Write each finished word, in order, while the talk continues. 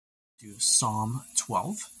to Psalm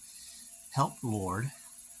 12. Help, Lord,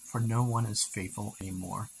 for no one is faithful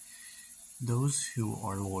anymore. Those who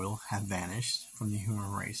are loyal have vanished from the human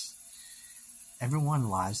race. Everyone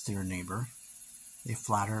lies to their neighbor. They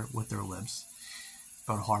flatter with their lips,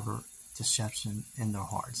 but harbor deception in their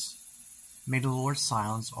hearts. May the Lord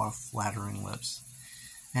silence our flattering lips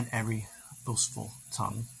and every boastful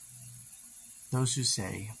tongue. Those who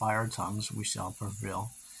say, by our tongues we shall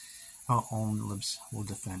prevail, our own lips will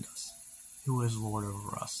defend us. Who is Lord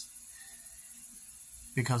over us?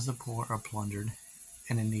 Because the poor are plundered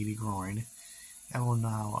and the needy groaned, I will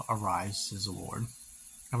now arise, says the Lord.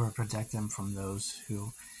 I will protect them from those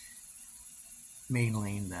who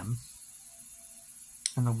malign them.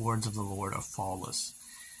 And the words of the Lord are flawless,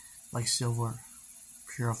 like silver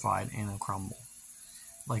purified in a crumble,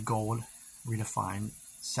 like gold redefined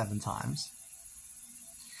 7 times.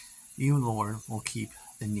 You, Lord, will keep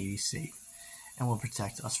the needy safe and will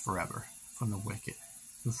protect us forever from the wicked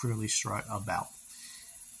who freely strut about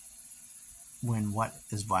when what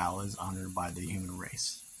is vile is honored by the human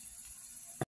race.